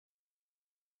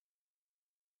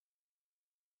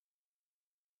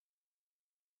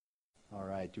All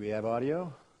right, do we have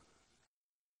audio?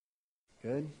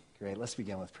 Good? Great. Let's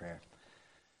begin with prayer.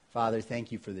 Father,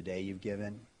 thank you for the day you've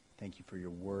given. Thank you for your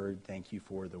word. Thank you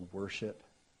for the worship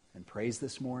and praise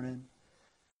this morning.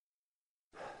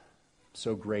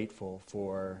 So grateful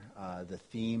for the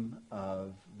theme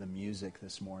of the music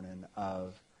this morning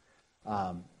of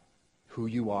who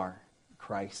you are,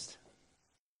 Christ,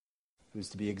 who's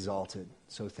to be exalted.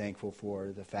 So thankful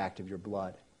for the fact of your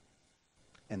blood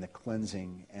and the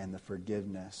cleansing and the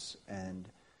forgiveness and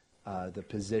the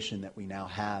position that we now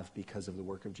have because of the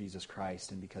work of Jesus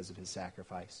Christ and because of his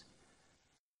sacrifice.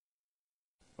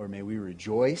 Or may we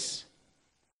rejoice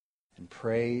and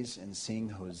praise and sing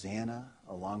Hosanna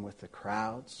along with the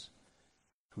crowds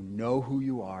who know who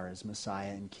you are as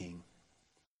Messiah and King.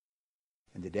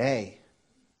 And today,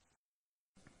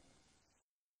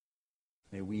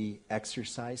 may we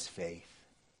exercise faith,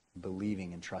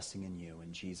 believing and trusting in you.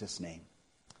 In Jesus' name,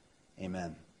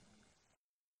 amen.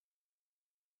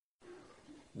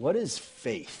 What is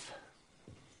faith?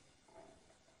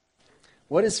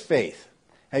 What is faith?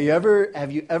 Have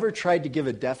you ever tried to give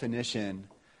a definition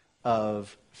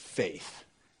of faith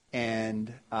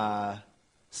and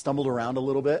stumbled around a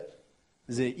little bit?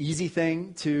 Is it an easy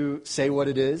thing to say what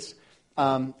it is?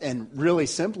 And really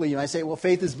simply, you might say, well,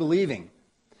 faith is believing.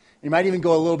 You might even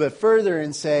go a little bit further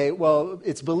and say, well,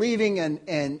 it's believing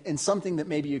and something that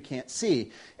maybe you can't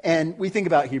see. And we think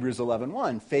about Hebrews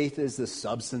 11:1. Faith is the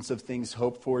substance of things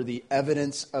hoped for, the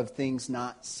evidence of things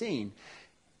not seen.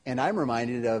 And I'm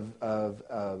reminded of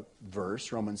a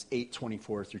verse, Romans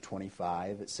 8:24 through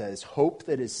 25. It says, hope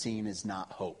that is seen is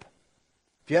not hope.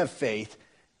 If you have faith,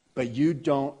 but you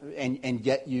don't, and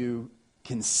yet you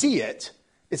can see it,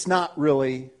 it's not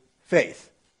really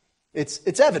faith.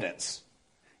 It's evidence.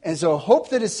 And so hope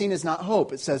that is seen is not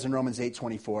hope, it says in Romans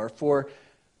 8:24, for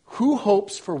who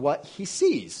hopes for what he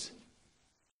sees?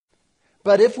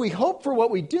 But if we hope for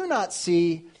what we do not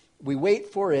see, we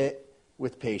wait for it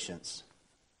with patience.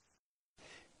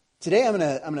 Today I'm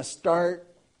going to start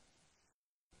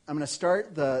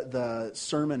the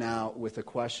sermon out with a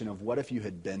question of what if you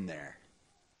had been there?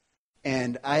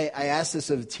 And I asked this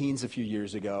of teens a few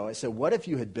years ago. I said, what if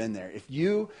you had been there? If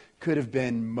you could have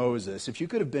been Moses, if you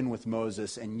could have been with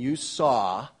Moses and you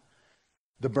saw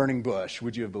the burning bush,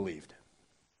 would you have believed?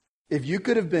 If you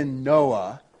could have been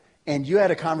Noah and you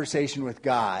had a conversation with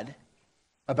God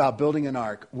about building an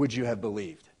ark, would you have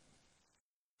believed?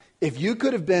 If you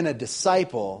could have been a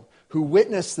disciple who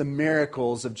witnessed the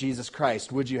miracles of Jesus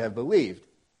Christ, would you have believed?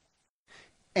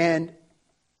 And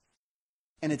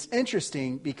it's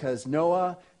interesting because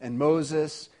Noah and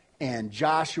Moses and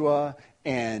Joshua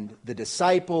and the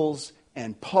disciples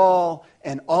and Paul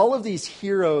and all of these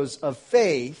heroes of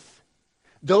faith,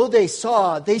 though they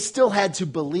saw, they still had to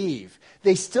believe.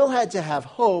 They still had to have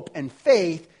hope and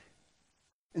faith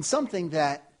in something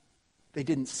that they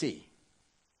didn't see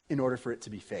in order for it to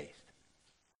be faith.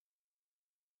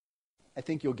 I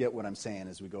think you'll get what I'm saying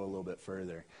as we go a little bit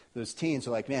further. Those teens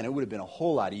are like, man, it would have been a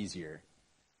whole lot easier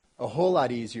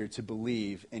to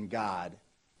believe in God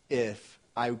if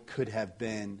I could have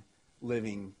been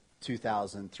living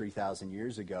 2,000, 3,000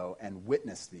 years ago and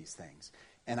witnessed these things.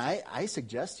 And I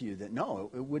suggest to you that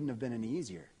no, it wouldn't have been any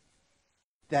easier.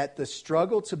 That the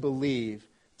struggle to believe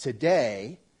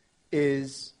today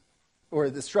is, or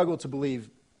the struggle to believe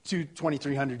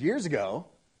 2,300 years ago,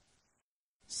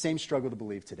 same struggle to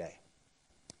believe today.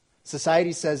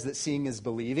 Society says that seeing is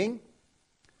believing.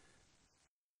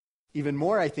 Even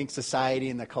more, I think society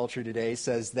and the culture today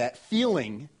says that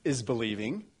feeling is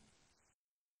believing.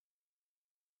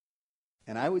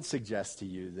 And I would suggest to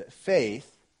you that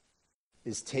faith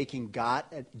is taking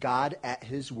God at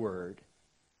his word,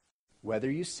 whether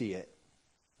you see it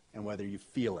and whether you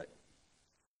feel it.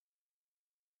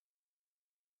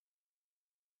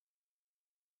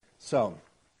 So,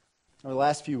 over the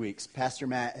last few weeks, Pastor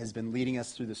Matt has been leading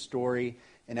us through the story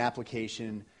and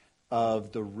application of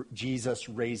Jesus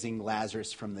raising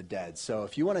Lazarus from the dead. So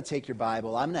if you want to take your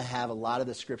Bible, I'm going to have a lot of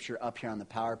the scripture up here on the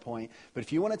PowerPoint. But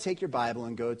if you want to take your Bible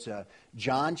and go to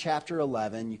John chapter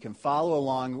 11, you can follow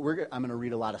along. I'm going to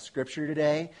read a lot of scripture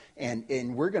today,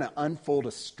 and we're going to unfold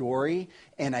a story.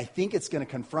 And I think it's going to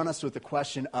confront us with the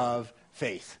question of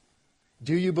faith.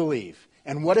 Do you believe?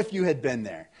 And what if you had been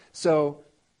there? So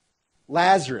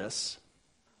Lazarus,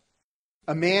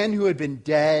 a man who had been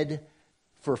dead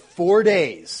for 4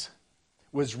 days,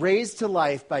 was raised to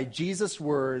life by Jesus'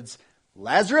 words,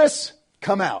 Lazarus,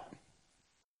 come out.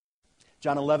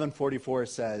 John 11:44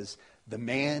 says, the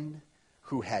man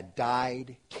who had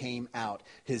died came out,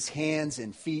 his hands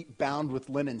and feet bound with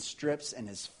linen strips and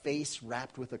his face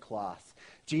wrapped with a cloth.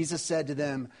 Jesus said to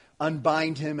them,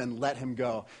 unbind him and let him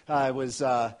go. I was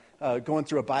going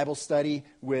through a Bible study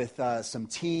with some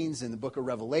teens in the book of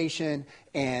Revelation,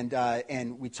 and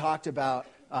we talked about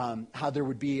how there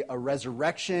would be a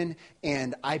resurrection,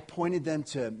 and I pointed them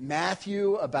to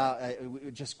Matthew about,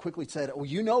 just quickly said, well,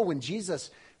 you know, when Jesus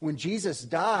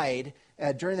died,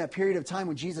 during that period of time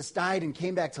when Jesus died and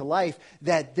came back to life,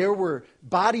 that there were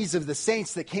bodies of the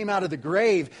saints that came out of the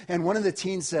grave, and one of the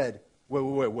teens said,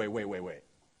 wait.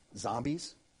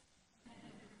 Zombies?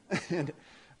 And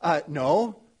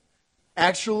no,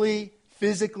 actually,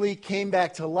 physically came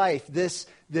back to life. This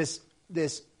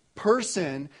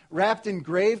person wrapped in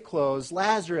grave clothes,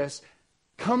 Lazarus,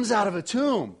 comes out of a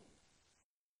tomb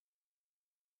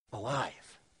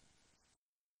alive.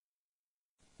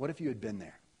 What if you had been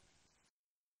there?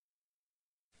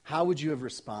 How would you have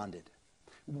responded?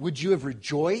 Would you have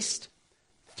rejoiced,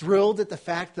 thrilled at the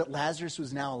fact that Lazarus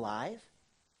was now alive?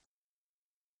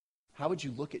 How would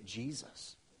you look at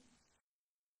Jesus?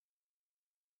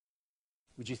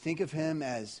 Would you think of him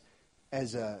as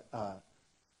a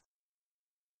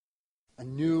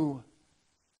new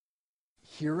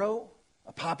hero,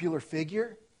 a popular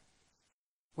figure?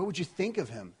 What would you think of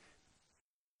him?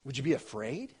 Would you be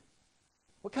afraid?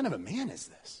 What kind of a man is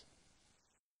this?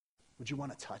 Would you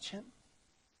want to touch him?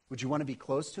 Would you want to be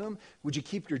close to him? Would you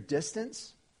keep your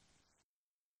distance?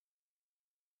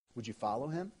 Would you follow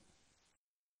him?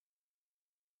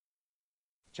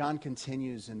 John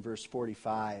continues in verse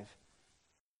 45.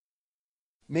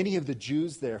 Many of the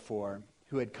Jews, therefore,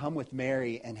 who had come with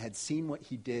Mary and had seen what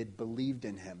he did, believed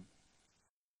in him.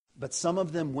 But some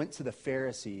of them went to the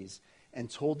Pharisees and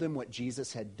told them what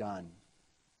Jesus had done.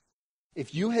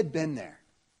 If you had been there,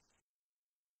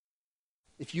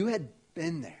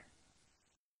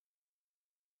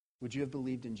 would you have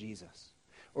believed in Jesus?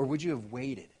 Or would you have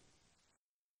waited?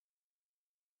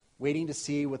 Waiting to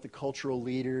see what the cultural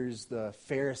leaders, the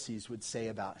Pharisees, would say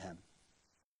about him.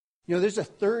 You know, there's a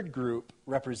third group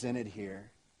represented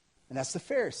here, and that's the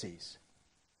Pharisees.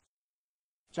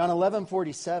 John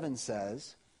 11:47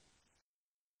 says,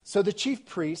 so the chief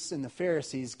priests and the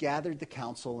Pharisees gathered the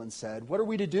council and said, what are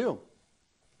we to do?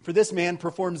 For this man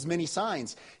performs many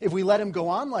signs. If we let him go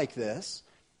on like this,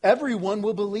 everyone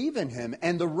will believe in him,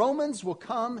 and the Romans will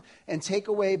come and take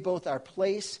away both our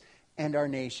place and our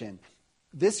nation.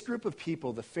 This group of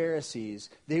people, the Pharisees,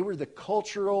 they were the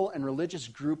cultural and religious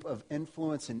group of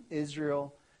influence in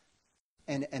Israel.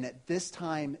 And at this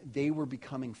time, they were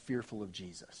becoming fearful of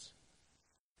Jesus.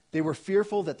 They were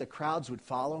fearful that the crowds would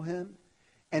follow him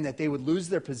and that they would lose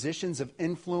their positions of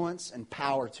influence and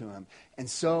power to him. And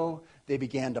so they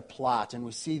began to plot. And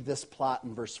we see this plot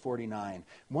in verse 49.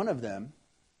 One of them,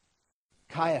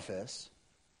 Caiaphas,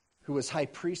 who was high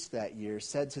priest that year,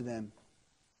 said to them,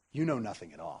 you know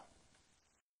nothing at all.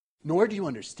 Nor do you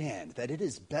understand that it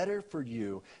is better for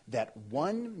you that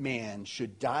one man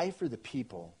should die for the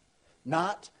people,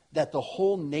 not that the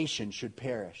whole nation should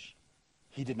perish.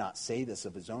 He did not say this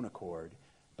of his own accord,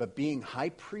 but being high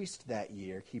priest that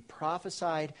year, he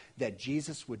prophesied that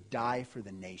Jesus would die for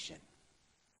the nation.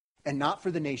 And not for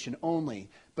the nation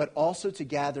only, but also to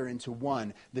gather into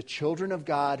one the children of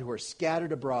God who are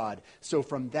scattered abroad. So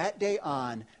from that day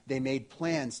on, they made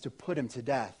plans to put him to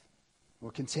death. We'll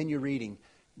continue reading.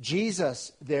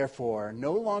 Jesus, therefore,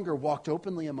 no longer walked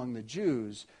openly among the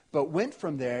Jews, but went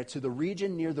from there to the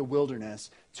region near the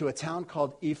wilderness, to a town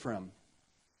called Ephraim.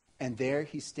 And there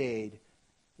he stayed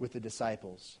with the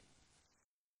disciples.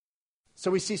 So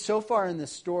we see so far in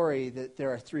this story that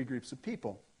there are three groups of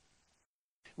people.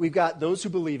 We've got those who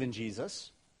believe in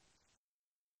Jesus.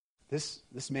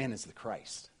 This man is the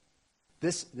Christ.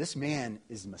 This man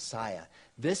is Messiah.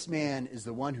 This man is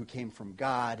the one who came from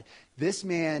God. This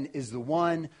man is the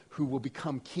one who will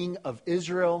become king of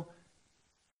Israel.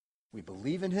 We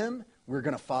believe in him. We're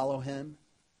going to follow him.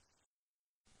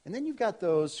 And then you've got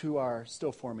those who are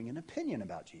still forming an opinion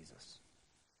about Jesus.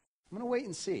 I'm going to wait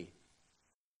and see.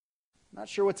 I'm not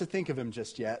sure what to think of him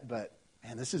just yet, but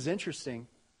man, this is interesting.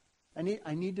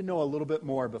 I need to know a little bit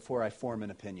more before I form an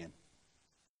opinion.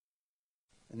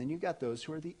 And then you've got those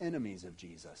who are the enemies of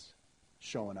Jesus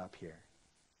showing up here.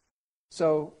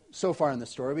 So far in the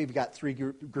story, we've got three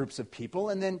groups of people,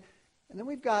 and then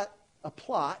we've got a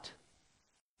plot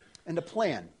and a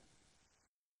plan.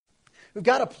 We've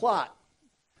got a plot.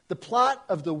 The plot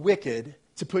of the wicked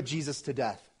to put Jesus to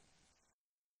death.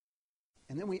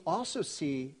 And then we also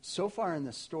see, so far in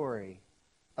the story,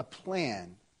 a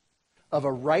plan of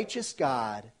a righteous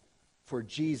God for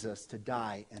Jesus to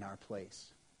die in our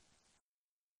place.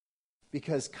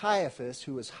 because Caiaphas,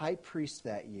 who was high priest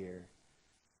that year,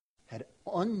 had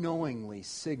unknowingly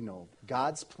signaled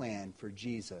God's plan for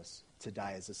Jesus to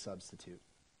die as a substitute.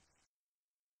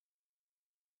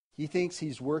 He thinks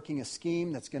he's working a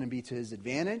scheme that's going to be to his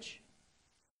advantage,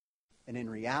 and in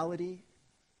reality,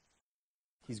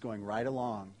 he's going right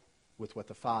along with what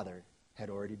the Father had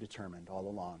already determined all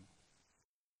along.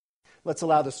 Let's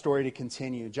allow the story to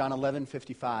continue. John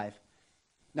 11:55.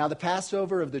 Now the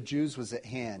Passover of the Jews was at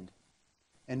hand,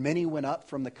 and many went up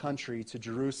from the country to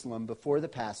Jerusalem before the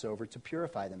Passover to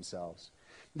purify themselves.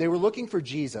 They were looking for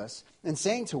Jesus and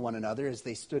saying to one another as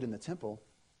they stood in the temple,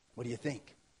 "What do you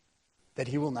think? That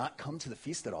he will not come to the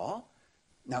feast at all?"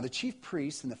 Now the chief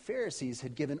priests and the Pharisees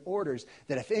had given orders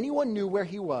that if anyone knew where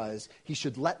he was, he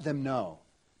should let them know,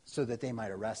 so that they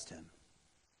might arrest him.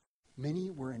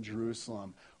 Many were in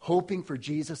Jerusalem, hoping for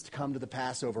Jesus to come to the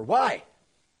Passover. Why?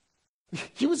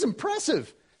 He was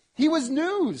impressive. He was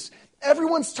news.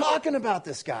 Everyone's talking about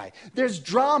this guy. There's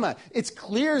drama. It's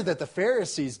clear that the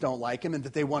Pharisees don't like him and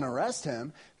that they want to arrest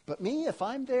him. But me, if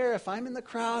I'm there, if I'm in the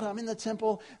crowd, I'm in the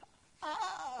temple,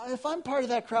 if I'm part of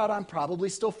that crowd, I'm probably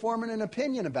still forming an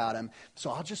opinion about him.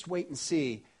 So I'll just wait and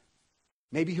see.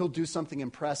 Maybe he'll do something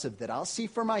impressive that I'll see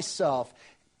for myself,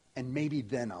 and maybe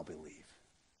then I'll believe.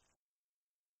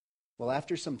 Well,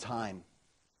 after some time,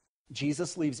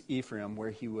 Jesus leaves Ephraim, where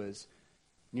he was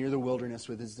near the wilderness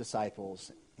with his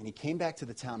disciples, and he came back to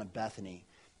the town of Bethany.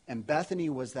 And Bethany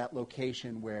was that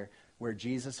location where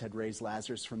Jesus had raised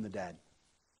Lazarus from the dead.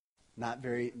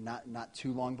 Not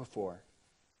too long before.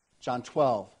 John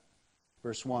 12,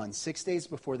 verse 1, 6 days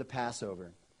before the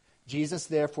Passover, Jesus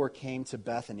therefore came to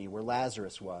Bethany, where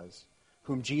Lazarus was,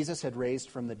 whom Jesus had raised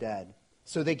from the dead.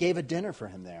 So they gave a dinner for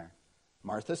him there.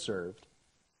 Martha served,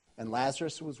 and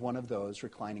Lazarus was one of those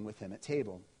reclining with him at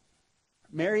table.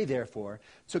 Mary, therefore,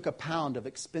 took a pound of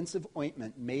expensive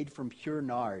ointment made from pure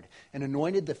nard and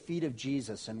anointed the feet of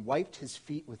Jesus and wiped his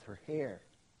feet with her hair.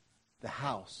 The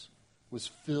house was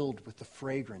filled with the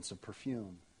fragrance of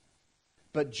perfume.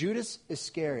 But Judas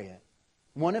Iscariot,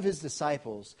 one of his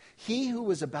disciples, he who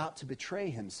was about to betray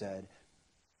him, said,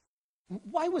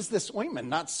 "Why was this ointment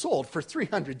not sold for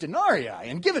 300 denarii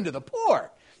and given to the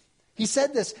poor?" He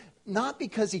said this not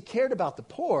because he cared about the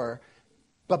poor,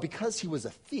 but because he was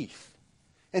a thief.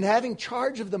 And having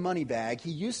charge of the money bag,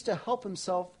 he used to help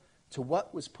himself to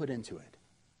what was put into it.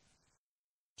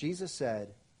 Jesus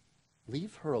said,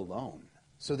 "Leave her alone,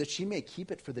 so that she may keep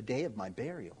it for the day of my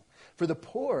burial. For the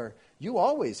poor you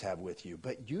always have with you,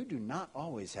 but you do not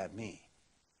always have me."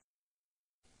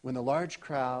 When the large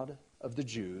crowd of the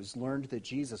Jews learned that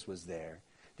Jesus was there,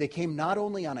 they came not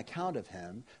only on account of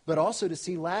him, but also to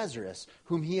see Lazarus,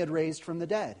 whom he had raised from the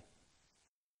dead.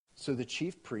 So the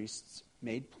chief priests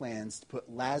made plans to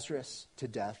put Lazarus to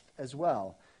death as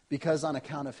well, because on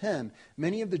account of him,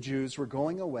 many of the Jews were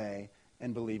going away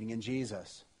and believing in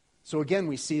Jesus. So again,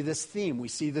 we see this theme. We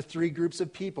see the three groups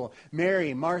of people: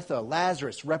 Mary, Martha,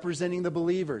 Lazarus, representing the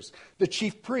believers. The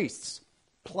chief priests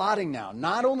plotting now,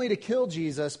 not only to kill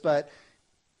Jesus, but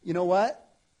you know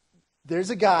what? There's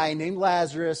a guy named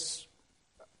Lazarus.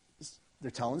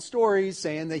 They're telling stories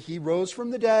saying that he rose from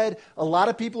the dead. A lot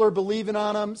of people are believing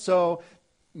on him. So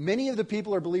many of the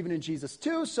people are believing in Jesus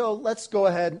too. So let's go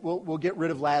ahead. We'll get rid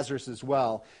of Lazarus as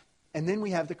well. And then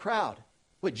we have the crowd.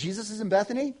 Wait, Jesus is in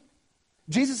Bethany?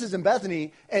 Jesus is in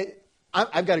Bethany.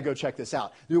 I've got to go check this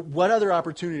out. What other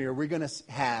opportunity are we going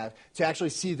to have to actually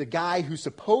see the guy who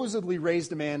supposedly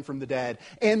raised a man from the dead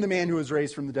and the man who was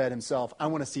raised from the dead himself? I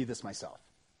want to see this myself.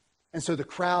 And so the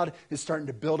crowd is starting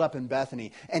to build up in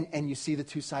Bethany. And you see the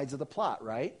two sides of the plot,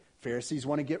 right? Pharisees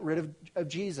want to get rid of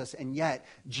Jesus. And yet,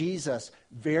 Jesus,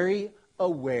 very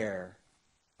aware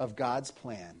of God's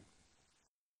plan,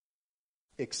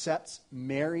 accepts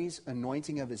Mary's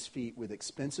anointing of his feet with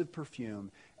expensive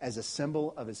perfume as a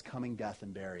symbol of his coming death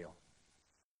and burial.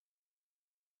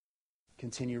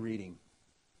 Continue reading.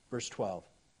 Verse 12.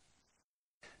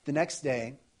 The next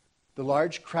day, the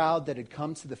large crowd that had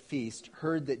come to the feast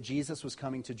heard that Jesus was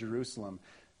coming to Jerusalem.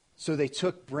 So they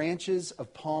took branches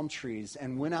of palm trees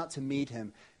and went out to meet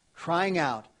him, crying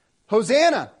out,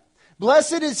 "Hosanna!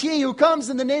 Blessed is he who comes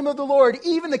in the name of the Lord,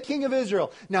 even the King of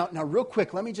Israel." Now, real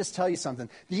quick, let me just tell you something.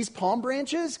 These palm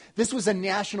branches, this was a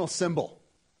national symbol.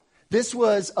 This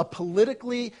was a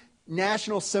politically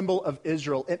national symbol of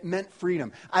Israel. It meant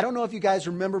freedom. I don't know if you guys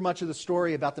remember much of the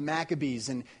story about the Maccabees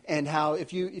and how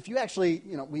if you actually,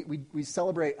 we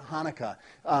celebrate Hanukkah.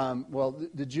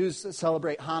 The Jews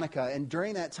celebrate Hanukkah, and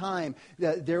during that time,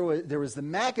 there was the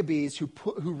Maccabees who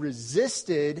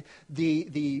resisted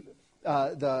the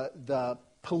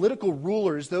political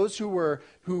rulers, those who were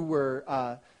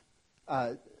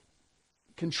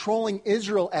controlling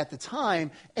Israel at the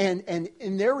time, and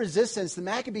in their resistance, the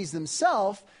Maccabees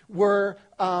themselves were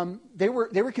they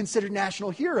were considered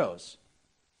national heroes,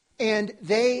 and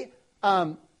they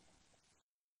am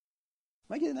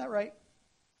I getting that right?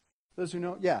 Those who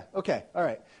know, yeah, okay, all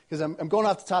right. Because I'm going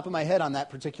off the top of my head on that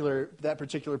particular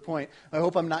point. I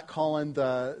hope I'm not calling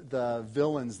the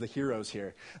villains the heroes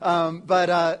here.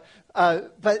 But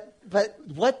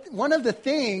one of the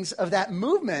things of that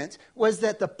movement was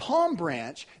that the palm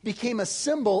branch became a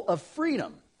symbol of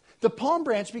freedom. The palm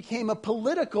branch became a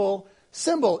political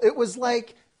symbol. It was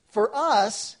like, for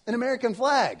us, an American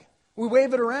flag. We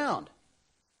wave it around.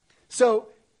 So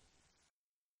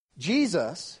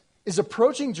Jesus is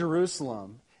approaching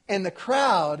Jerusalem, and the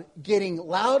crowd getting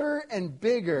louder and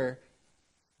bigger.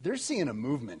 They're seeing a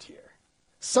movement here.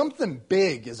 Something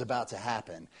big is about to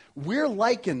happen. We're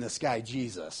liking this guy,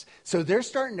 Jesus. So they're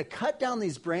starting to cut down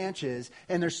these branches,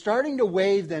 and they're starting to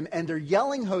wave them, and they're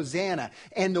yelling Hosanna.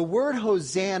 And the word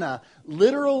Hosanna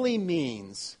literally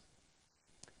means,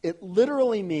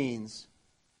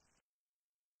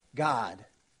 God,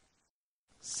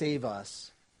 save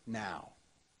us now.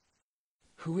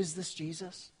 Who is this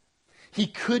Jesus? He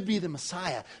could be the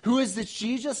Messiah. Who is this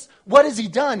Jesus? What has he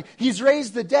done? He's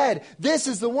raised the dead. This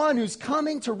is the one who's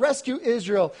coming to rescue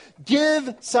Israel.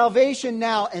 Give salvation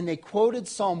now. And they quoted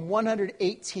Psalm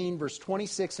 118, verse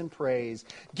 26 in praise.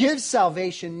 Give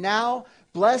salvation now.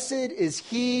 Blessed is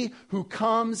he who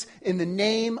comes in the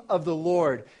name of the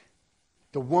Lord.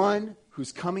 The one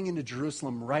who's coming into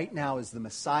Jerusalem right now is the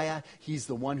Messiah. He's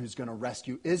the one who's going to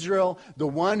rescue Israel. The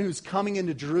one who's coming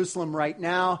into Jerusalem right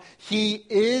now, he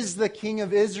is the King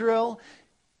of Israel.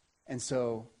 And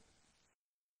so,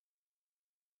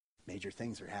 major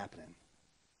things are happening.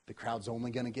 The crowd's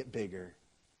only going to get bigger.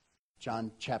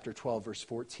 John chapter 12, verse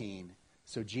 14.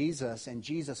 So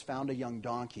Jesus found a young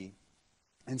donkey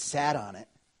and sat on it,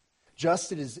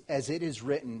 just as it is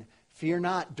written, "Fear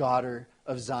not, daughter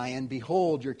of Zion.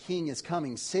 Behold, your king is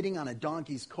coming, sitting on a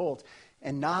donkey's colt."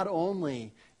 And not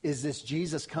only is this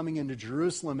Jesus coming into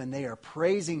Jerusalem and they are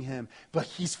praising him, but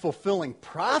he's fulfilling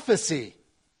prophecy.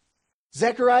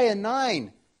 Zechariah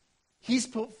 9, he's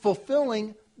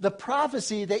fulfilling the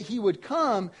prophecy that he would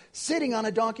come sitting on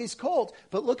a donkey's colt.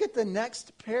 But look at the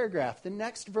next paragraph, the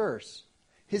next verse.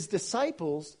 His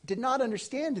disciples did not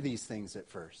understand these things at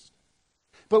first.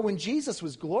 But when Jesus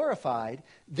was glorified,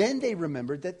 then they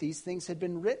remembered that these things had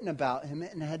been written about him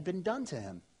and had been done to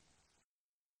him.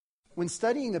 When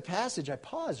studying the passage, I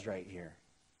paused right here.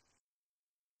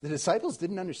 The disciples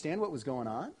didn't understand what was going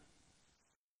on.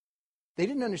 They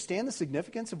didn't understand the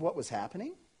significance of what was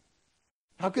happening.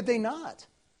 How could they not?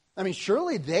 I mean,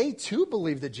 surely they too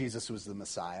believed that Jesus was the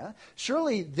Messiah.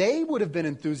 Surely they would have been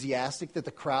enthusiastic that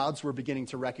the crowds were beginning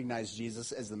to recognize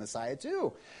Jesus as the Messiah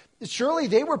too. Surely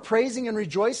they were praising and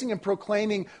rejoicing and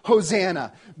proclaiming,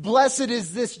 "Hosanna, blessed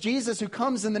is this Jesus who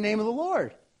comes in the name of the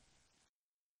Lord."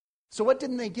 So what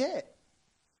didn't they get?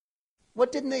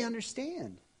 What didn't they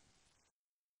understand?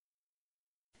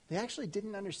 They actually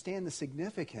didn't understand the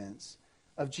significance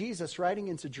of Jesus riding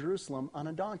into Jerusalem on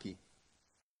a donkey.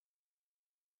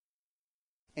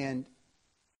 And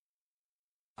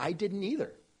I didn't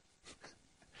either.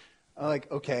 I'm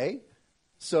like, okay,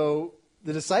 so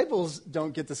the disciples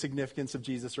don't get the significance of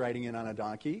Jesus riding in on a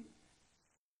donkey.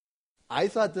 I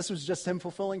thought this was just him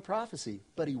fulfilling prophecy,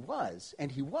 but he was,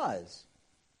 and he was.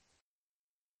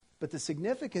 But the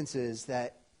significance is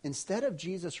that instead of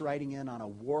Jesus riding in on a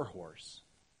war horse,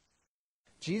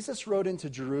 Jesus rode into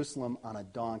Jerusalem on a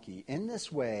donkey. In this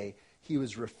way, he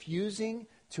was refusing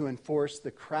to enforce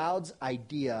the crowd's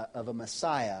idea of a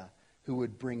Messiah who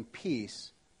would bring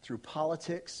peace through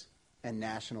politics and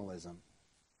nationalism.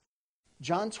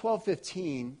 John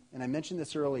 12:15, and I mentioned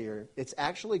this earlier, it's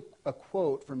actually a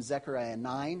quote from Zechariah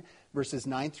 9, verses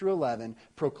 9 through 11,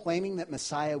 proclaiming that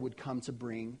Messiah would come to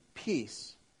bring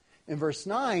peace. In verse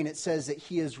 9, it says that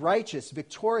he is righteous,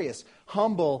 victorious,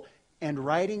 humble, and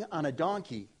riding on a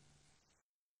donkey.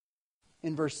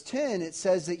 In verse 10, it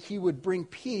says that he would bring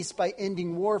peace by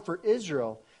ending war for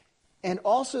Israel, and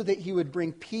also that he would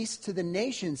bring peace to the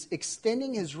nations,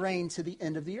 extending his reign to the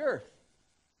end of the earth.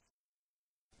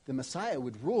 The Messiah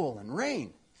would rule and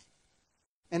reign.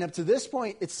 And up to this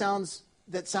point, that sounds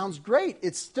great.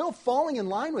 It's still falling in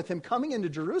line with him coming into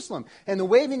Jerusalem and the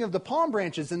waving of the palm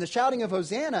branches and the shouting of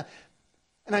Hosanna.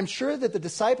 And I'm sure that the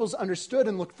disciples understood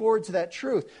and looked forward to that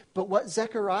truth. But what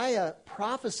Zechariah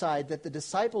prophesied that the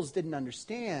disciples didn't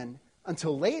understand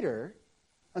until later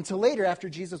after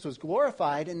Jesus was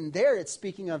glorified, and there it's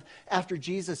speaking of after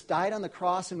Jesus died on the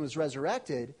cross and was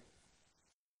resurrected,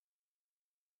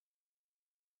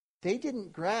 they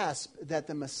didn't grasp that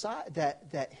the Messiah,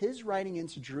 that his riding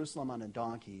into Jerusalem on a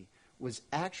donkey was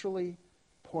actually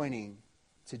pointing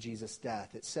to Jesus'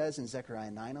 death. It says in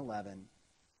Zechariah 9:11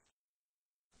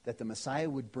 that the Messiah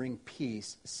would bring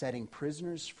peace, setting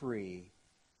prisoners free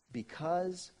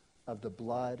because of the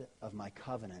blood of my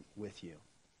covenant with you.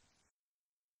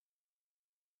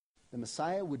 The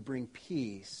Messiah would bring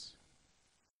peace,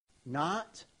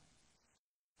 not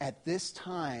at this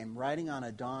time riding on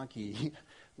a donkey,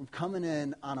 coming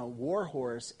in on a war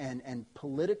horse and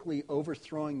politically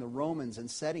overthrowing the Romans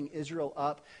and setting Israel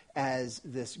up as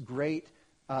this great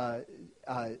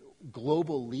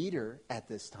global leader at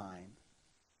this time.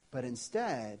 But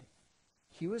instead,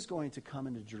 he was going to come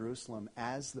into Jerusalem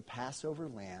as the Passover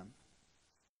lamb,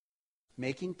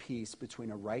 making peace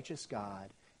between a righteous God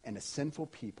and a sinful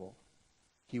people.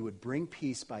 He would bring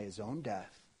peace by his own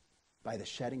death, by the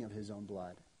shedding of his own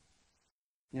blood.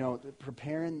 You know,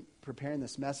 preparing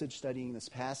this message, studying this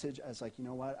passage, I was like, you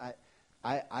know what?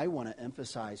 I want to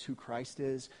emphasize who Christ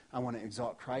is. I want to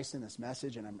exalt Christ in this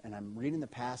message, and I'm reading the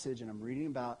passage, and I'm reading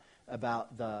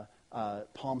about the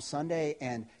Palm Sunday,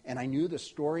 and I knew the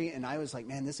story, and I was like,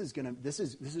 man, this is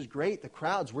great. The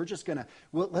crowds,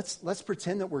 let's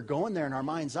pretend that we're going there in our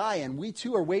mind's eye, and we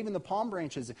too are waving the palm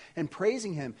branches and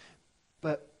praising him.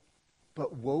 But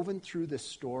woven through this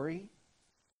story,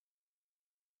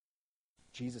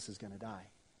 Jesus is going to die.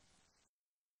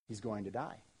 He's going to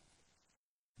die.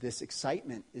 This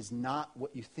excitement is not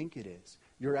what you think it is.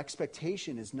 Your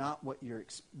expectation is not what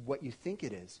you think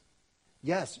it is.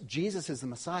 Yes, Jesus is the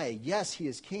Messiah. Yes, he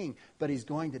is king, but he's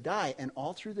going to die. And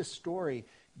all through this story,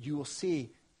 you will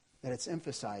see that it's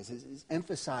emphasized. It's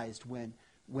emphasized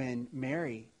when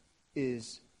Mary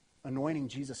is anointing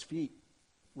Jesus' feet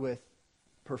with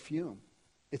perfume.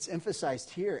 It's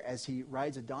emphasized here as he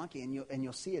rides a donkey, and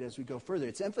you'll see it as we go further.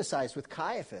 It's emphasized with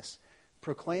Caiaphas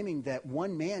proclaiming that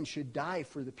one man should die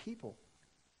for the people.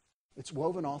 It's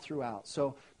woven all throughout.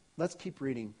 So let's keep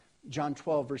reading. John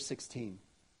 12, verse 16.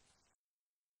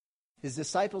 His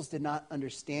disciples did not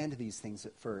understand these things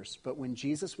at first, but when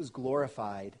Jesus was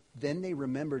glorified, then they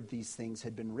remembered these things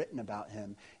had been written about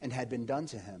him and had been done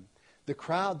to him. The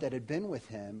crowd that had been with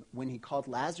him when he called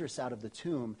Lazarus out of the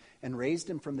tomb and raised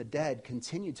him from the dead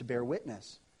continued to bear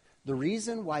witness. The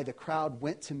reason why the crowd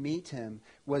went to meet him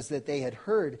was that they had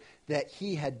heard that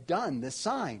he had done this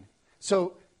sign.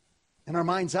 So, in our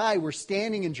mind's eye, we're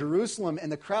standing in Jerusalem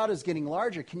and the crowd is getting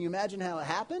larger. Can you imagine how it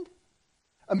happened?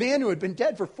 A man who had been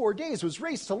dead for 4 days was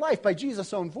raised to life by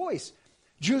Jesus' own voice.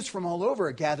 Jews from all over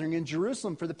are gathering in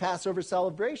Jerusalem for the Passover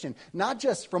celebration. Not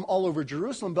just from all over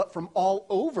Jerusalem, but from all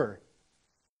over.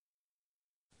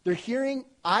 They're hearing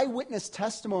eyewitness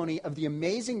testimony of the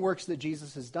amazing works that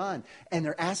Jesus has done. And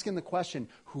they're asking the question,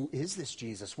 who is this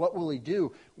Jesus? What will he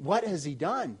do? What has he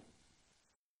done?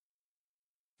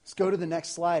 Let's go to the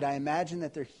next slide. I imagine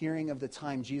that they're hearing of the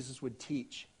time Jesus would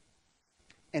teach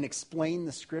and explain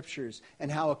the scriptures, and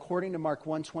how, according to Mark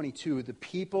 1:22, the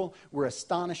people were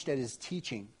astonished at his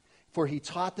teaching, for he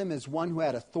taught them as one who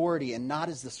had authority and not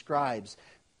as the scribes.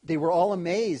 They were all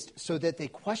amazed, so that they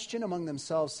questioned among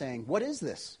themselves, saying, what is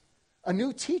this? A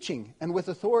new teaching and with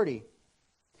authority.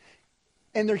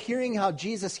 And they're hearing how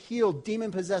Jesus healed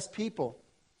demon-possessed people.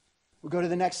 We'll go to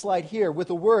the next slide here. With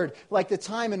a word, like the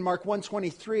time in Mark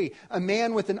 1:23, a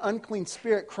man with an unclean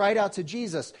spirit cried out to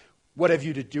Jesus, what have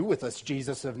you to do with us,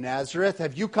 Jesus of Nazareth?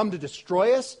 Have you come to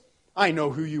destroy us? I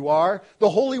know who you are, the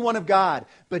Holy One of God.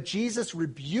 But Jesus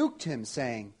rebuked him,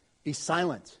 saying, be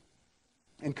silent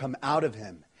and come out of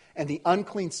him. And the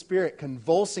unclean spirit,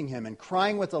 convulsing him and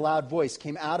crying with a loud voice,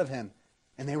 came out of him.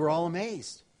 And they were all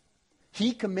amazed.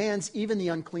 He commands even the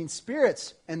unclean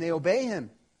spirits, and they obey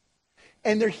him.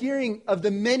 And they're hearing of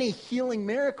the many healing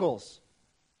miracles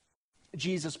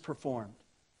Jesus performed.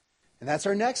 And that's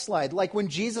our next slide. Like when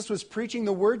Jesus was preaching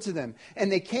the word to them,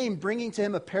 and they came bringing to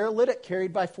him a paralytic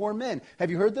carried by 4 men.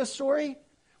 Have you heard this story?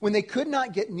 When they could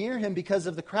not get near him because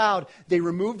of the crowd, they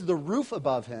removed the roof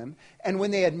above him. And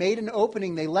when they had made an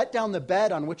opening, they let down the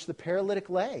bed on which the paralytic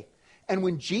lay. And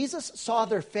when Jesus saw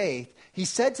their faith, he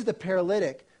said to the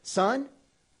paralytic, son,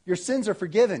 your sins are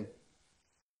forgiven.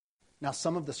 Now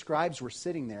some of the scribes were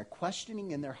sitting there, questioning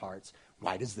in their hearts,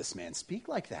 why does this man speak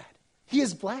like that? He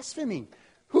is blaspheming.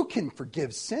 Who can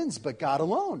forgive sins but God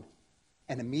alone?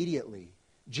 And immediately,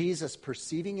 Jesus,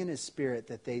 perceiving in his spirit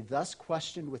that they thus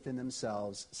questioned within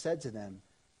themselves, said to them,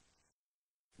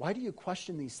 why do you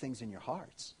question these things in your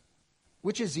hearts?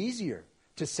 Which is easier,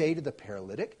 to say to the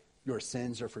paralytic, your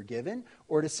sins are forgiven,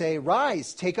 or to say,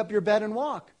 rise, take up your bed and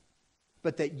walk?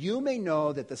 But that you may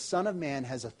know that the Son of Man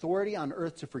has authority on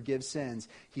earth to forgive sins,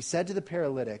 he said to the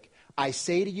paralytic, I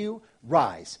say to you,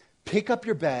 rise, pick up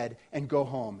your bed and go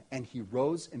home. And he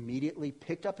rose immediately,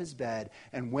 picked up his bed,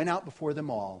 and went out before them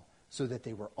all, so that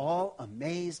they were all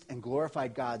amazed and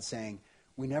glorified God, saying,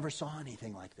 we never saw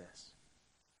anything like this.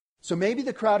 So maybe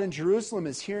the crowd in Jerusalem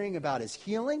is hearing about his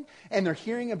healing, and they're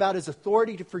hearing about his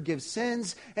authority to forgive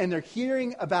sins, and they're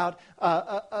hearing about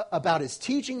his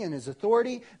teaching and his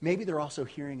authority. Maybe they're also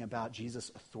hearing about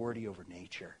Jesus' authority over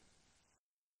nature.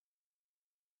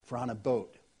 For on a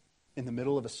boat, in the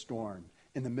middle of a storm,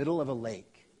 in the middle of a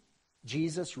lake,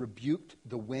 Jesus rebuked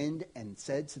the wind and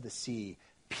said to the sea,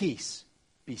 peace,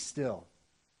 be still.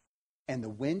 And the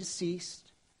wind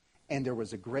ceased, and there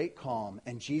was a great calm.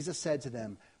 And Jesus said to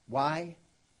them, why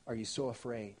are you so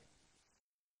afraid?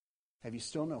 Have you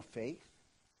still no faith?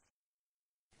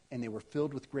 And they were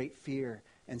filled with great fear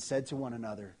and said to one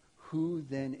another, who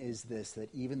then is this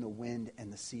that even the wind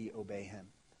and the sea obey him?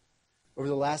 Over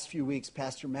the last few weeks,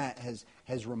 Pastor Matt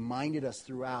has reminded us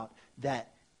throughout that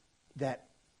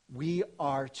we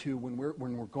are to, when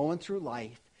we're going through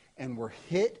life and we're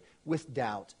hit with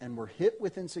doubt, and we're hit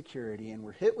with insecurity, and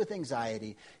we're hit with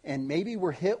anxiety, and maybe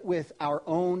we're hit with our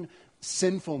own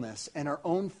sinfulness and our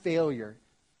own failure,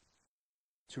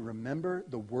 to remember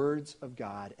the words of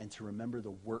God and to remember the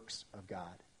works of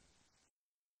God.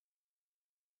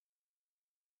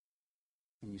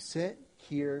 When you sit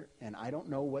here, and I don't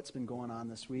know what's been going on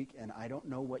this week, and I don't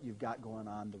know what you've got going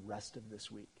on the rest of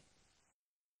this week,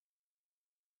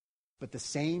 but the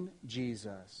same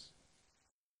Jesus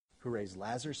who raised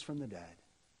Lazarus from the dead,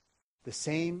 the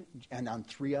same, and on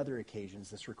 3 other occasions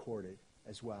that's recorded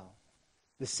as well,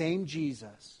 the same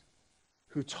Jesus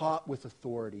who taught with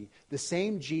authority, the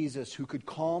same Jesus who could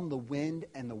calm the wind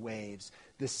and the waves,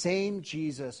 the same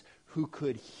Jesus who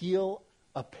could heal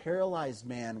a paralyzed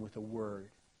man with a word,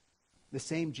 the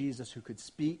same Jesus who could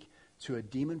speak to a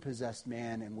demon-possessed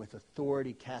man and with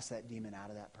authority cast that demon out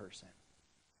of that person.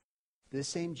 This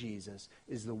same Jesus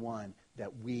is the one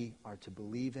that we are to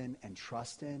believe in and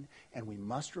trust in, and we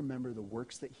must remember the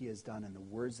works that he has done and the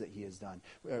words that he has done,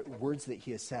 words that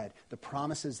he has said, the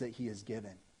promises that he has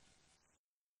given.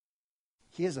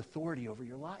 He has authority over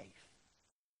your life.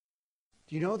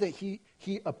 Do you know that he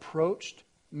approached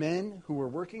men who were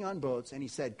working on boats and he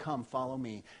said, come, follow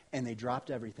me, and they dropped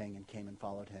everything and came and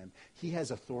followed him. He has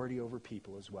authority over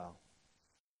people as well.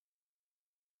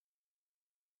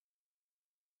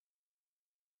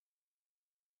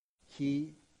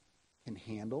 He can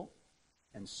handle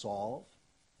and solve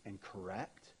and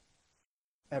correct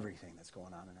everything that's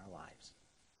going on in our lives.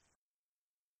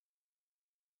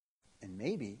 And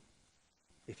maybe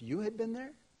if you had been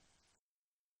there,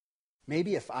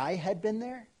 maybe if I had been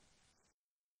there,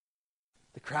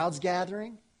 the crowd's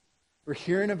gathering, we're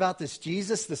hearing about this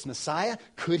Jesus, this Messiah,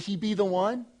 could he be the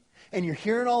one? And you're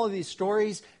hearing all of these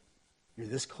stories, you're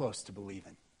this close to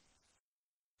believing.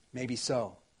 Maybe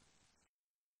so.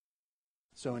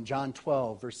 So in John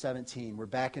 12, verse 17, we're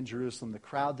back in Jerusalem. The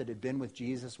crowd that had been with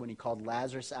Jesus when he called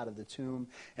Lazarus out of the tomb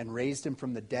and raised him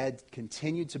from the dead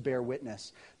continued to bear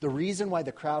witness. The reason why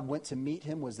the crowd went to meet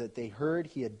him was that they heard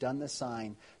he had done the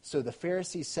sign. So the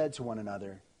Pharisees said to one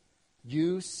another,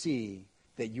 you see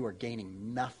that you are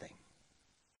gaining nothing.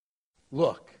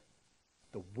 Look,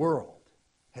 the world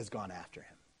has gone after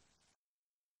him.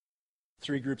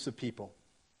 3 groups of people.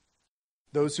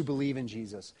 Those who believe in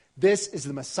Jesus. This is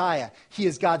the Messiah. He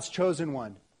is God's chosen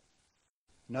one.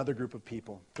 Another group of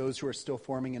people. Those who are still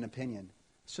forming an opinion.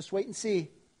 Let's just wait and see.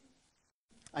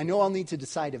 I know I'll need to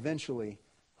decide eventually.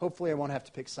 Hopefully I won't have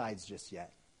to pick sides just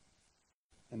yet.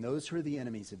 And those who are the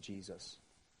enemies of Jesus.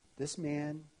 This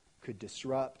man could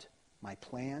disrupt my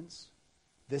plans.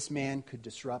 This man could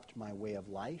disrupt my way of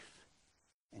life.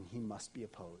 And he must be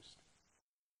opposed.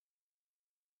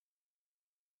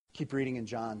 Keep reading in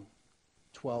John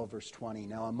 12, verse 20.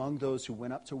 Now among those who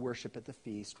went up to worship at the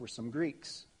feast were some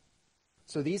Greeks.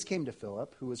 So these came to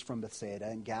Philip, who was from Bethsaida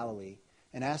in Galilee,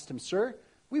 and asked him, Sir,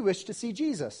 we wish to see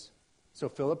Jesus. So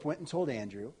Philip went and told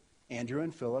Andrew. Andrew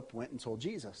and Philip went and told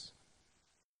Jesus.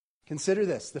 Consider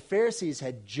this. The Pharisees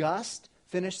had just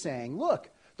finished saying, look,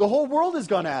 the whole world has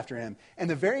gone after him. And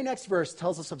the very next verse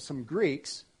tells us of some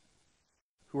Greeks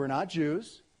who are not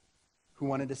Jews who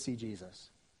wanted to see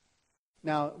Jesus.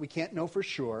 Now, we can't know for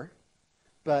sure,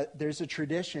 but there's a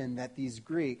tradition that these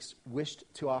Greeks wished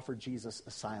to offer Jesus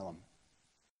asylum.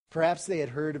 Perhaps they had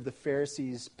heard of the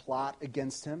Pharisees' plot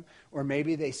against him, or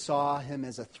maybe they saw him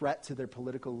as a threat to their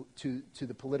to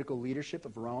the political leadership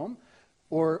of Rome,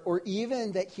 or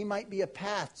even that he might be a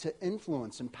path to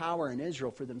influence and power in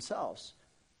Israel for themselves.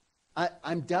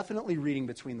 I'm definitely reading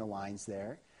between the lines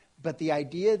there, but the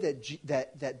idea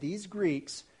that these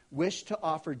Greeks wished to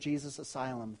offer Jesus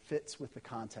asylum fits with the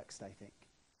context, I think.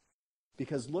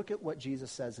 because look at what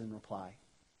Jesus says in reply.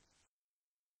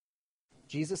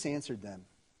 Jesus answered them,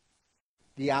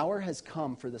 "The hour has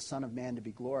come for the Son of Man to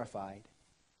be glorified.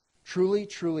 Truly,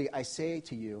 truly, I say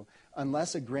to you,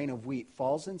 unless a grain of wheat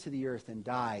falls into the earth and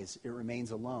dies, it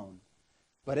remains alone.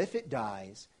 But if it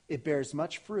dies, it bears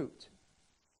much fruit.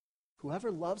 Whoever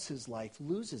loves his life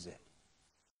loses it.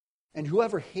 And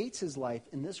whoever hates his life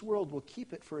in this world will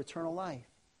keep it for eternal life.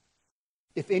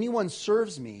 If anyone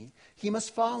serves me, he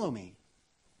must follow me.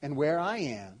 And where I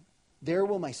am, there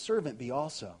will my servant be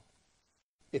also.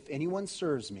 If anyone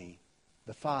serves me,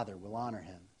 the Father will honor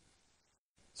him."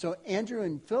 So Andrew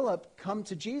and Philip come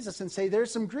to Jesus and say,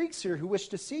 "There's some Greeks here who wish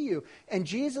to see you." And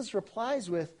Jesus replies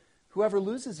with, "Whoever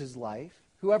loses his life,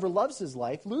 whoever loves his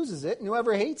life, loses it. And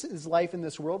whoever hates his life in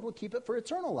this world will keep it for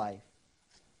eternal life."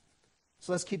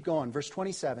 So let's keep going. Verse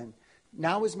 27,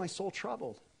 "Now is my soul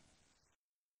troubled.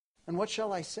 And what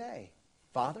shall I say?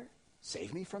 Father,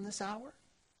 save me from this hour?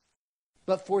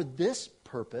 But for this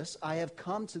purpose I have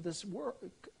come to this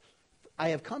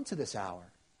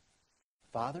hour.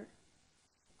 Father,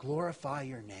 glorify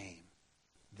your name."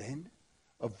 Then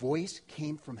a voice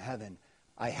came from heaven,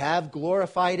 "I have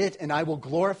glorified it, and I will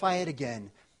glorify it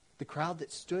again." The crowd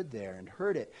that stood there and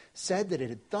heard it said that it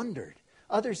had thundered.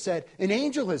 Others said, "An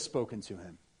angel has spoken to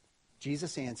him."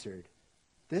 Jesus answered,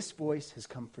 "This voice has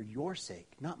come for your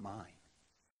sake, not mine.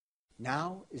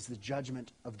 Now is the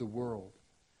judgment of the world.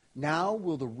 Now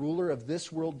will the ruler of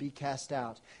this world be cast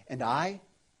out. And I,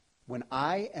 when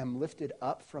I am lifted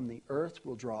up from the earth,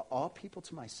 will draw all people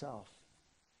to myself."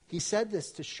 He said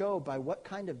this to show by what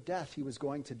kind of death he was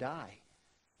going to die.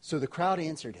 So the crowd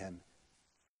answered him,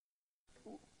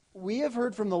 "We have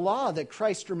heard from the law that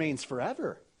Christ remains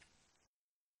forever.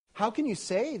 How can you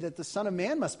say that the Son of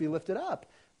Man must be lifted up?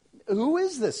 Who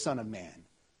is this Son of Man?"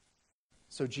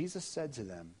 So Jesus said to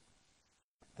them,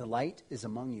 "The light is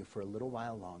among you for a little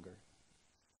while longer.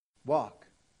 Walk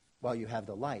while you have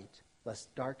the light,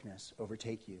 lest darkness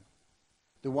overtake you.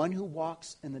 The one who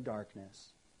walks in the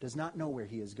darkness does not know where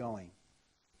he is going.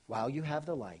 While you have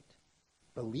the light,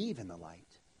 believe in the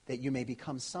light, that you may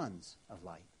become sons of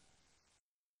light."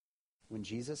 When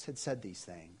Jesus had said these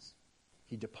things,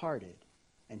 he departed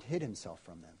and hid himself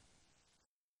from them.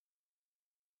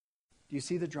 Do you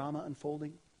see the drama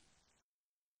unfolding?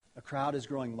 A crowd is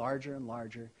growing larger and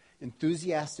larger,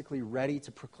 enthusiastically ready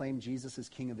to proclaim Jesus as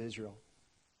King of Israel.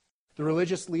 The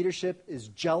religious leadership is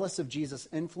jealous of Jesus'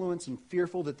 influence and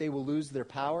fearful that they will lose their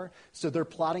power, so they're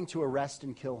plotting to arrest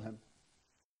and kill him.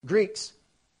 Greeks,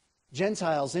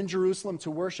 Gentiles in Jerusalem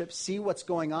to worship, see what's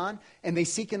going on, and they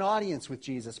seek an audience with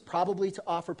Jesus, probably to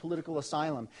offer political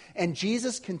asylum. And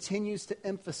Jesus continues to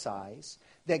emphasize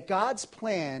that God's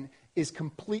plan is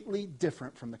completely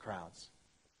different from the crowd's.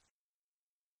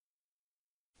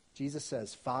 Jesus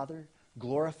says, "Father,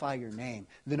 glorify your name."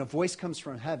 Then a voice comes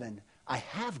from heaven, "I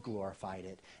have glorified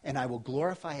it, and I will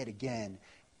glorify it again."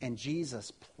 And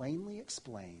Jesus plainly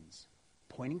explains,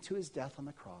 pointing to his death on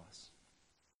the cross,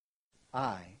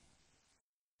 "I,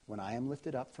 when I am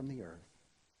lifted up from the earth,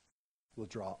 will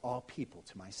draw all people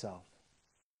to myself."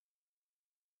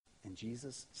 And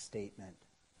Jesus' statement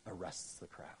arrests the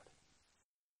crowd.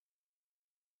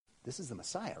 This is the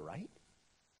Messiah, right?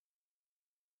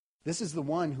 This is the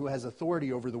one who has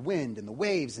authority over the wind and the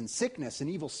waves and sickness and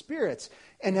evil spirits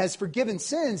and has forgiven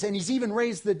sins, and he's even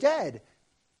raised the dead.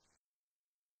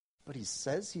 But he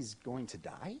says he's going to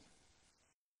die?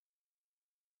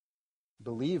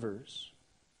 Believers,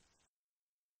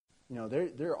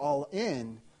 they're all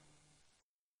in,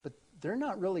 but they're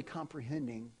not really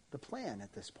comprehending the plan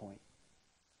at this point.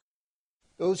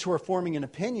 Those who are forming an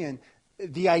opinion,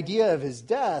 the idea of his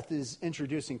death is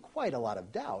introducing quite a lot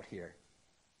of doubt here.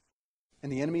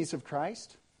 And the enemies of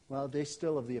Christ, well, they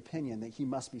still have the opinion that he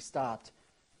must be stopped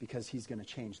because he's going to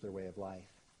change their way of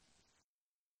life.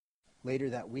 Later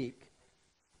that week,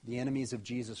 the enemies of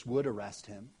Jesus would arrest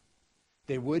him.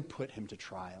 They would put him to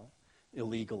trial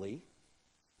illegally,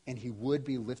 and he would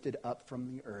be lifted up from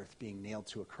the earth, being nailed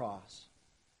to a cross.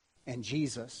 And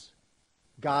Jesus,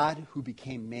 God who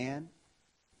became man,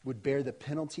 would bear the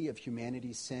penalty of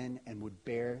humanity's sin and would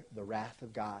bear the wrath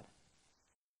of God.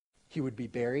 He would be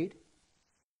buried,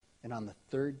 and on the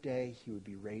third day, he would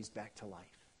be raised back to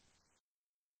life.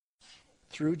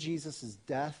 Through Jesus'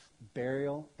 death,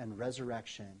 burial, and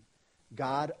resurrection,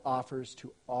 God offers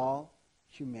to all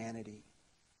humanity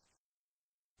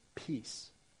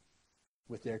peace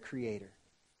with their Creator,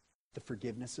 the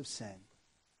forgiveness of sin,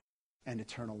 and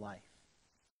eternal life.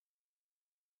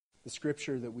 The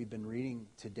scripture that we've been reading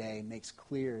today makes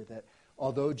clear that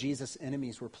although Jesus'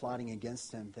 enemies were plotting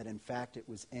against him, that in fact it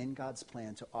was in God's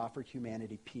plan to offer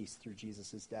humanity peace through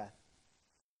Jesus' death.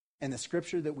 And the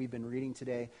scripture that we've been reading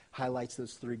today highlights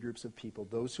those three groups of people: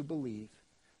 those who believe,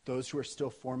 those who are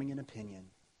still forming an opinion,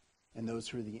 and those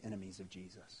who are the enemies of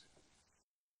Jesus.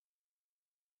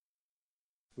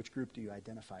 Which group do you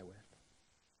identify with?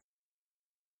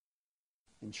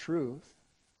 In truth,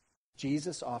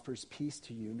 Jesus offers peace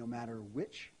to you no matter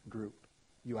which group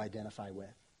you identify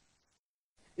with.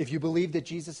 If you believe that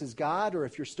Jesus is God, or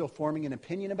if you're still forming an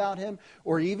opinion about him,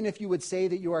 or even if you would say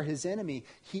that you are his enemy,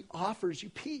 he offers you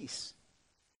peace.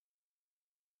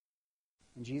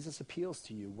 And Jesus appeals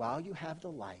to you: while you have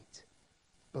the light,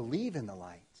 believe in the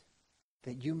light,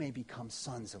 that you may become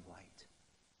sons of light.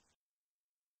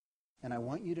 And I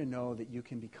want you to know that you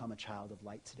can become a child of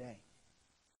light today.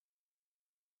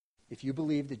 If you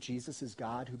believe that Jesus is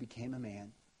God who became a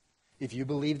man, if you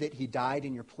believe that he died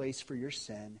in your place for your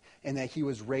sin, and that he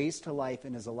was raised to life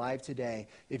and is alive today,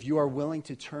 if you are willing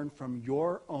to turn from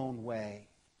your own way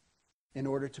in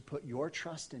order to put your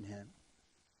trust in him,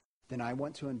 then I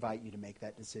want to invite you to make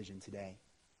that decision today.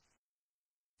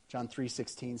 John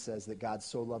 3:16 says that God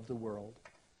so loved the world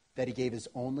that he gave his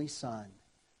only Son,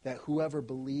 that whoever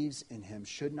believes in him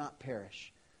should not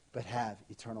perish, but have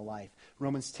eternal life.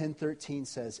 Romans 10:13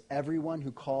 says, everyone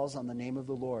who calls on the name of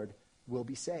the Lord will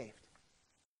be saved.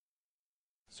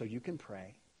 So you can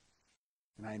pray,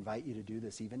 and I invite you to do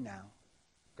this even now.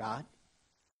 God,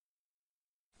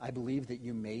 I believe that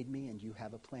you made me and you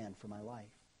have a plan for my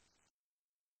life.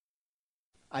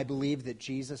 I believe that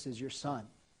Jesus is your Son,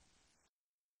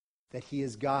 that he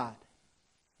is God,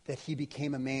 that he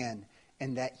became a man,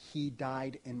 and that he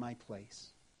died in my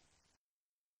place.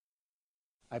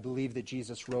 I believe that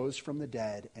Jesus rose from the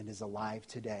dead and is alive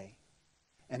today,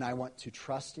 and I want to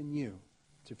trust in you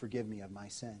to forgive me of my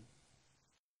sin.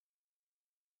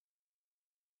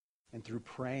 And through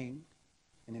praying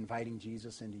and inviting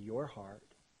Jesus into your heart,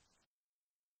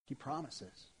 he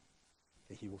promises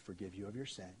that he will forgive you of your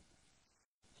sin.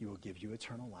 He will give you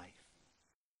eternal life.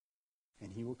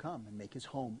 And he will come and make his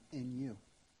home in you.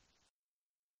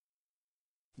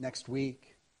 Next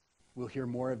week, we'll hear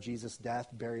more of Jesus' death,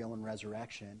 burial, and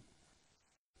resurrection.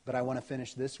 But I want to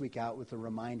finish this week out with a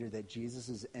reminder that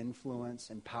Jesus' influence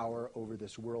and power over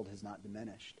this world has not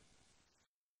diminished.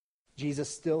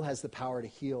 Jesus still has the power to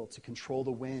heal, to control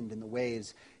the wind and the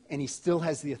waves, and he still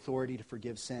has the authority to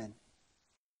forgive sin.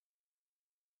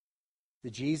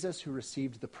 The Jesus who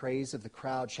received the praise of the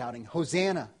crowd shouting,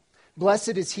 "Hosanna!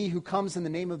 Blessed is he who comes in the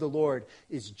name of the Lord,"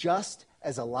 is just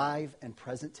as alive and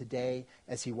present today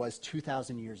as he was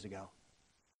 2,000 years ago.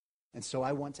 And so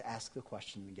I want to ask the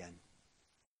question again.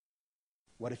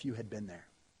 What if you had been there?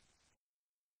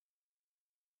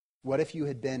 What if you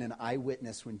had been an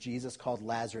eyewitness when Jesus called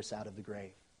Lazarus out of the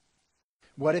grave?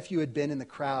 What if you had been in the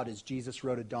crowd as Jesus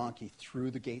rode a donkey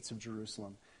through the gates of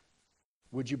Jerusalem?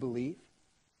 Would you believe?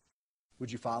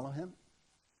 Would you follow him?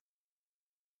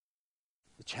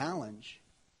 The challenge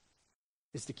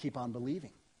is to keep on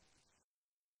believing.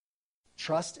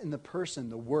 Trust in the person,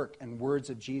 the work, and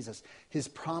words of Jesus. His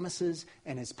promises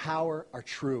and his power are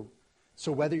true.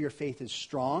 So whether your faith is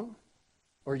strong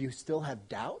or you still have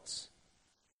doubts,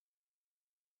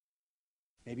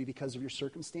 maybe because of your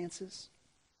circumstances,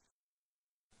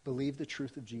 believe the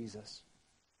truth of Jesus.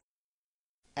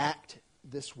 Act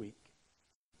this week.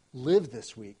 Live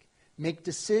this week. Make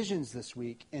decisions this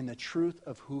week in the truth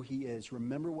of who he is.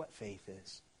 Remember what faith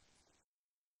is.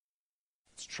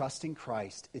 It's trusting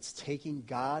Christ. It's taking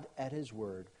God at his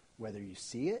word, whether you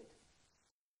see it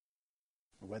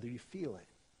or whether you feel it.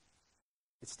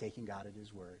 It's taking God at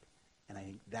his word. And I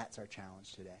think that's our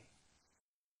challenge today,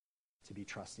 to be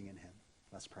trusting in him.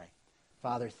 Let's pray.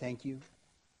 Father, thank you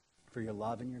for your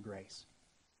love and your grace.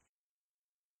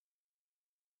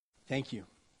 Thank you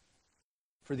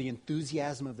for the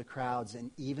enthusiasm of the crowds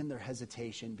and even their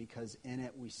hesitation, because in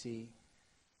it we see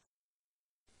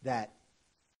that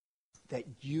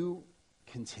you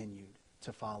continued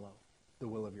to follow the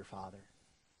will of your Father,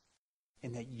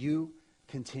 and that you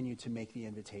continue to make the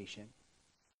invitation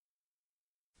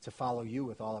to follow you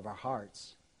with all of our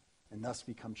hearts and thus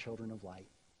become children of light.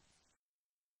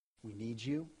 We need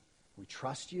you. We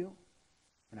trust you.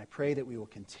 And I pray that we will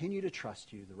continue to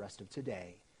trust you the rest of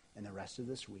today and the rest of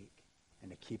this week,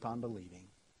 and to keep on believing.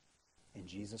 In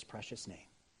Jesus' precious name,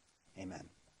 amen.